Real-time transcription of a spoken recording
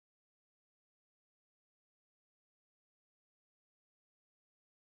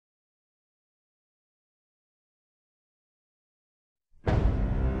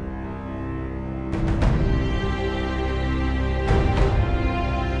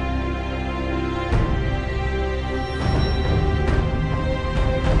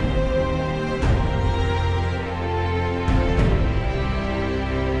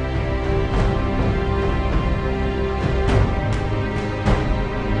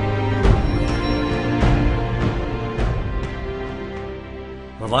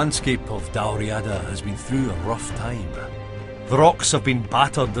landscape of Dalriada has been through a rough time. The rocks have been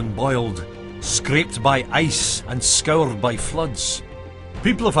battered and boiled, scraped by ice and scoured by floods.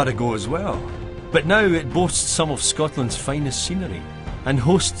 People have had a go as well, but now it boasts some of Scotland's finest scenery and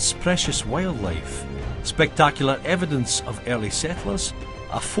hosts precious wildlife, spectacular evidence of early settlers,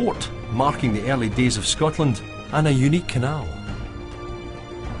 a fort marking the early days of Scotland, and a unique canal.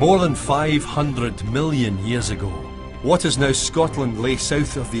 More than 500 million years ago, what is now Scotland lay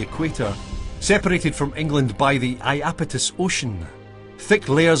south of the equator, separated from England by the Iapetus Ocean. Thick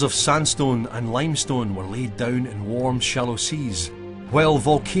layers of sandstone and limestone were laid down in warm, shallow seas, while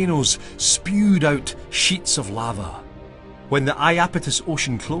volcanoes spewed out sheets of lava. When the Iapetus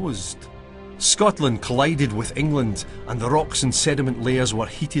Ocean closed, Scotland collided with England and the rocks and sediment layers were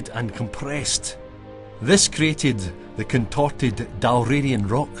heated and compressed. This created the contorted Dalradian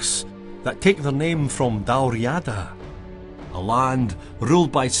rocks that take their name from Dalriada, a land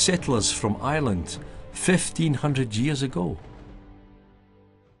ruled by settlers from Ireland 1500 years ago.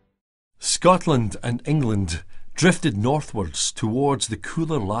 Scotland and England drifted northwards towards the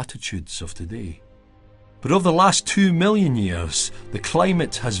cooler latitudes of today. But over the last 2 million years, the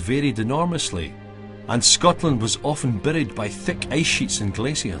climate has varied enormously, and Scotland was often buried by thick ice sheets and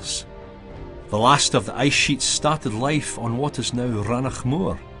glaciers. The last of the ice sheets started life on what is now Ranach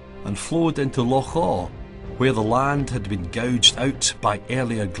Moor and flowed into Loch Awe, where the land had been gouged out by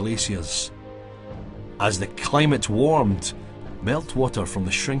earlier glaciers. As the climate warmed, meltwater from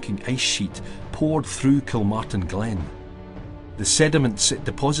the shrinking ice sheet poured through Kilmartin Glen. The sediments it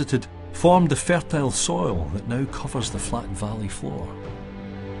deposited formed the fertile soil that now covers the flat valley floor.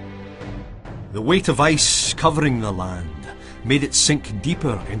 The weight of ice covering the land made it sink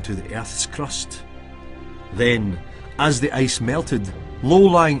deeper into the earth's crust. Then, as the ice melted,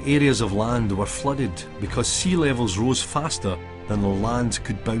 low-lying areas of land were flooded because sea levels rose faster than the land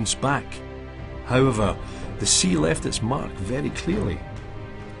could bounce back. However, the sea left its mark very clearly.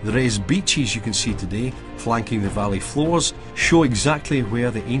 The raised beaches you can see today, flanking the valley floors, show exactly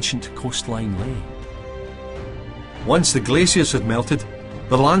where the ancient coastline lay. Once the glaciers had melted,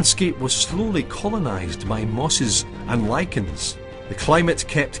 the landscape was slowly colonised by mosses and lichens. The climate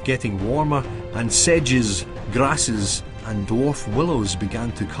kept getting warmer, and sedges, grasses and dwarf willows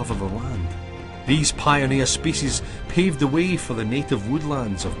began to cover the land. These pioneer species paved the way for the native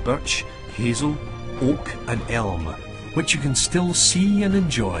woodlands of birch, hazel, oak and elm, which you can still see and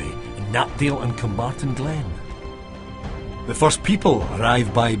enjoy in Knapdale and Kilmartin Glen. The first people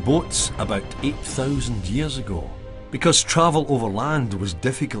arrived by boats about 8,000 years ago, because travel over land was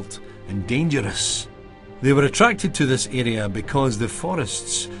difficult and dangerous. They were attracted to this area because the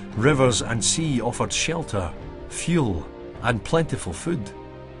forests, rivers and sea offered shelter, fuel and plentiful food.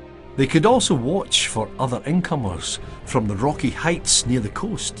 They could also watch for other incomers from the rocky heights near the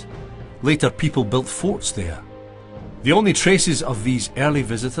coast. Later people built forts there. The only traces of these early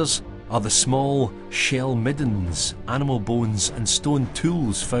visitors are the small shell middens, animal bones and stone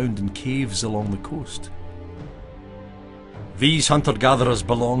tools found in caves along the coast. These hunter-gatherers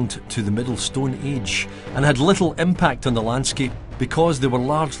belonged to the Middle Stone Age and had little impact on the landscape because they were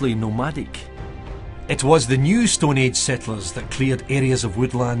largely nomadic. It was the New Stone Age settlers that cleared areas of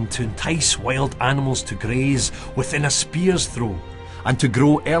woodland to entice wild animals to graze within a spear's throw and to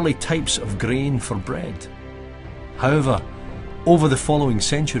grow early types of grain for bread. However, over the following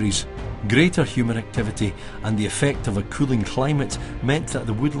centuries, greater human activity and the effect of a cooling climate meant that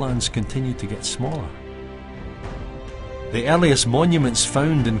the woodlands continued to get smaller. The earliest monuments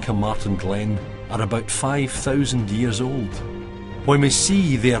found in Kilmartin Glen are about 5,000 years old. When we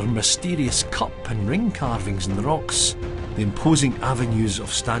see their mysterious cup and ring carvings in the rocks, the imposing avenues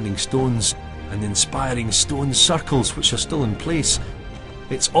of standing stones and the inspiring stone circles which are still in place,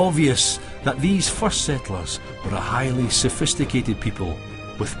 it's obvious that these first settlers were a highly sophisticated people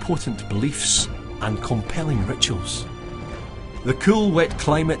with potent beliefs and compelling rituals. The cool, wet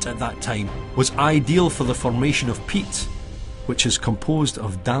climate at that time was ideal for the formation of peat, which is composed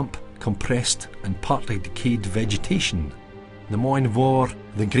of damp, compressed and partly decayed vegetation. The Moine Vor,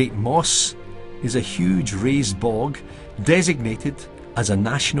 the Great Moss, is a huge raised bog designated as a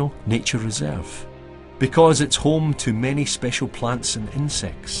National Nature Reserve because it's home to many special plants and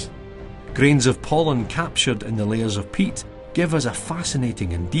insects. Grains of pollen captured in the layers of peat give us a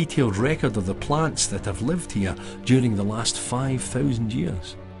fascinating and detailed record of the plants that have lived here during the last 5,000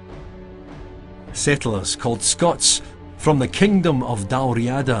 years. Settlers called Scots from the Kingdom of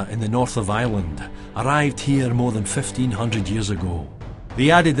Dalriada in the north of Ireland arrived here more than 1,500 years ago. They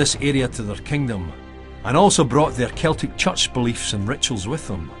added this area to their kingdom and also brought their Celtic church beliefs and rituals with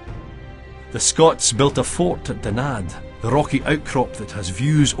them. The Scots built a fort at Dunadd the rocky outcrop that has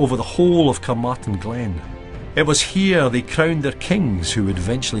views over the whole of Carmarthen Glen. It was here they crowned their kings who would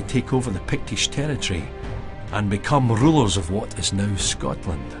eventually take over the Pictish territory and become rulers of what is now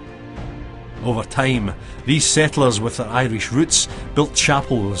Scotland. Over time, these settlers with their Irish roots built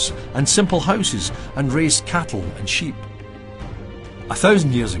chapels and simple houses and raised cattle and sheep.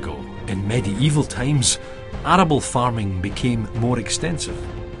 1,000 years ago, in medieval times, arable farming became more extensive,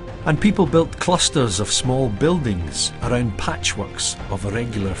 and people built clusters of small buildings around patchworks of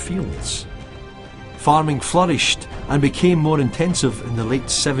irregular fields. Farming flourished and became more intensive in the late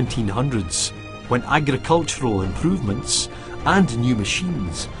 1700s, when agricultural improvements and new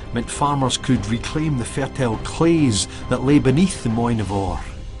machines meant farmers could reclaim the fertile clays that lay beneath the Moyne of Ore.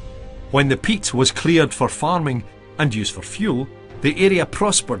 When the peat was cleared for farming and used for fuel, the area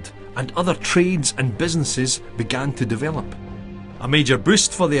prospered and other trades and businesses began to develop. A major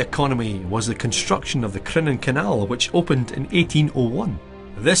boost for the economy was the construction of the Crinan Canal, which opened in 1801.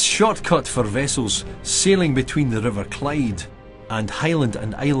 This shortcut for vessels sailing between the River Clyde and Highland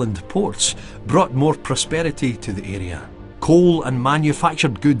and Island ports brought more prosperity to the area. Coal and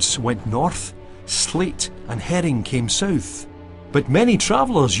manufactured goods went north, slate and herring came south. But many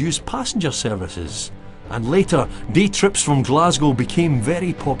travellers used passenger services, and later day trips from Glasgow became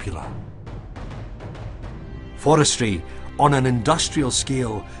very popular. Forestry on an industrial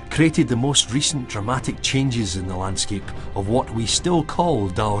scale created the most recent dramatic changes in the landscape of what we still call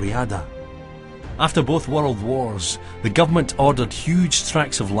Dalriada. After both world wars, the government ordered huge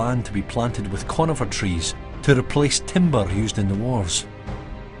tracts of land to be planted with conifer trees to replace timber used in the wars.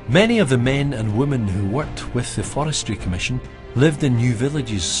 Many of the men and women who worked with the Forestry Commission lived in new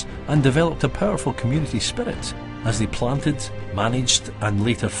villages and developed a powerful community spirit as they planted, managed and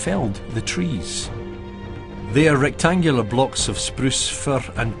later felled the trees. Their rectangular blocks of spruce, fir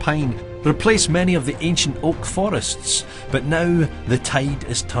and pine replace many of the ancient oak forests, but now the tide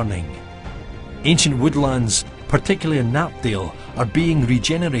is turning. Ancient woodlands, particularly in Knapdale, are being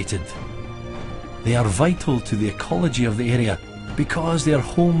regenerated. They are vital to the ecology of the area because they are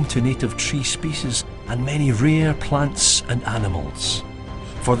home to native tree species and many rare plants and animals.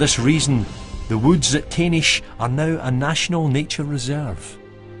 For this reason, the woods at Tainish are now a national nature reserve.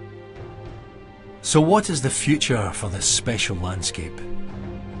 So what is the future for this special landscape?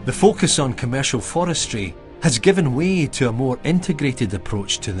 The focus on commercial forestry has given way to a more integrated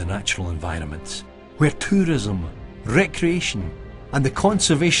approach to the natural environment, where tourism, recreation and the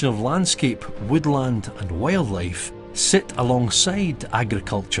conservation of landscape, woodland and wildlife sit alongside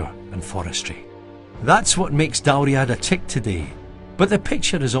agriculture and forestry. That's what makes Dalriada tick today, but the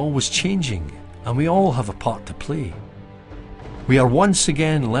picture is always changing and we all have a part to play. We are once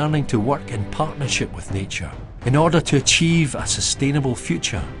again learning to work in partnership with nature in order to achieve a sustainable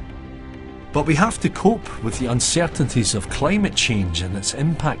future. But we have to cope with the uncertainties of climate change and its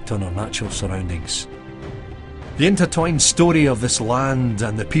impact on our natural surroundings. The intertwined story of this land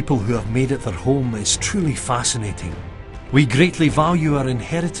and the people who have made it their home is truly fascinating. We greatly value our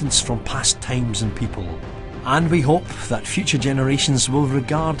inheritance from past times and people, and we hope that future generations will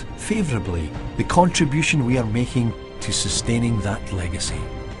regard favourably the contribution we are making to sustaining that legacy.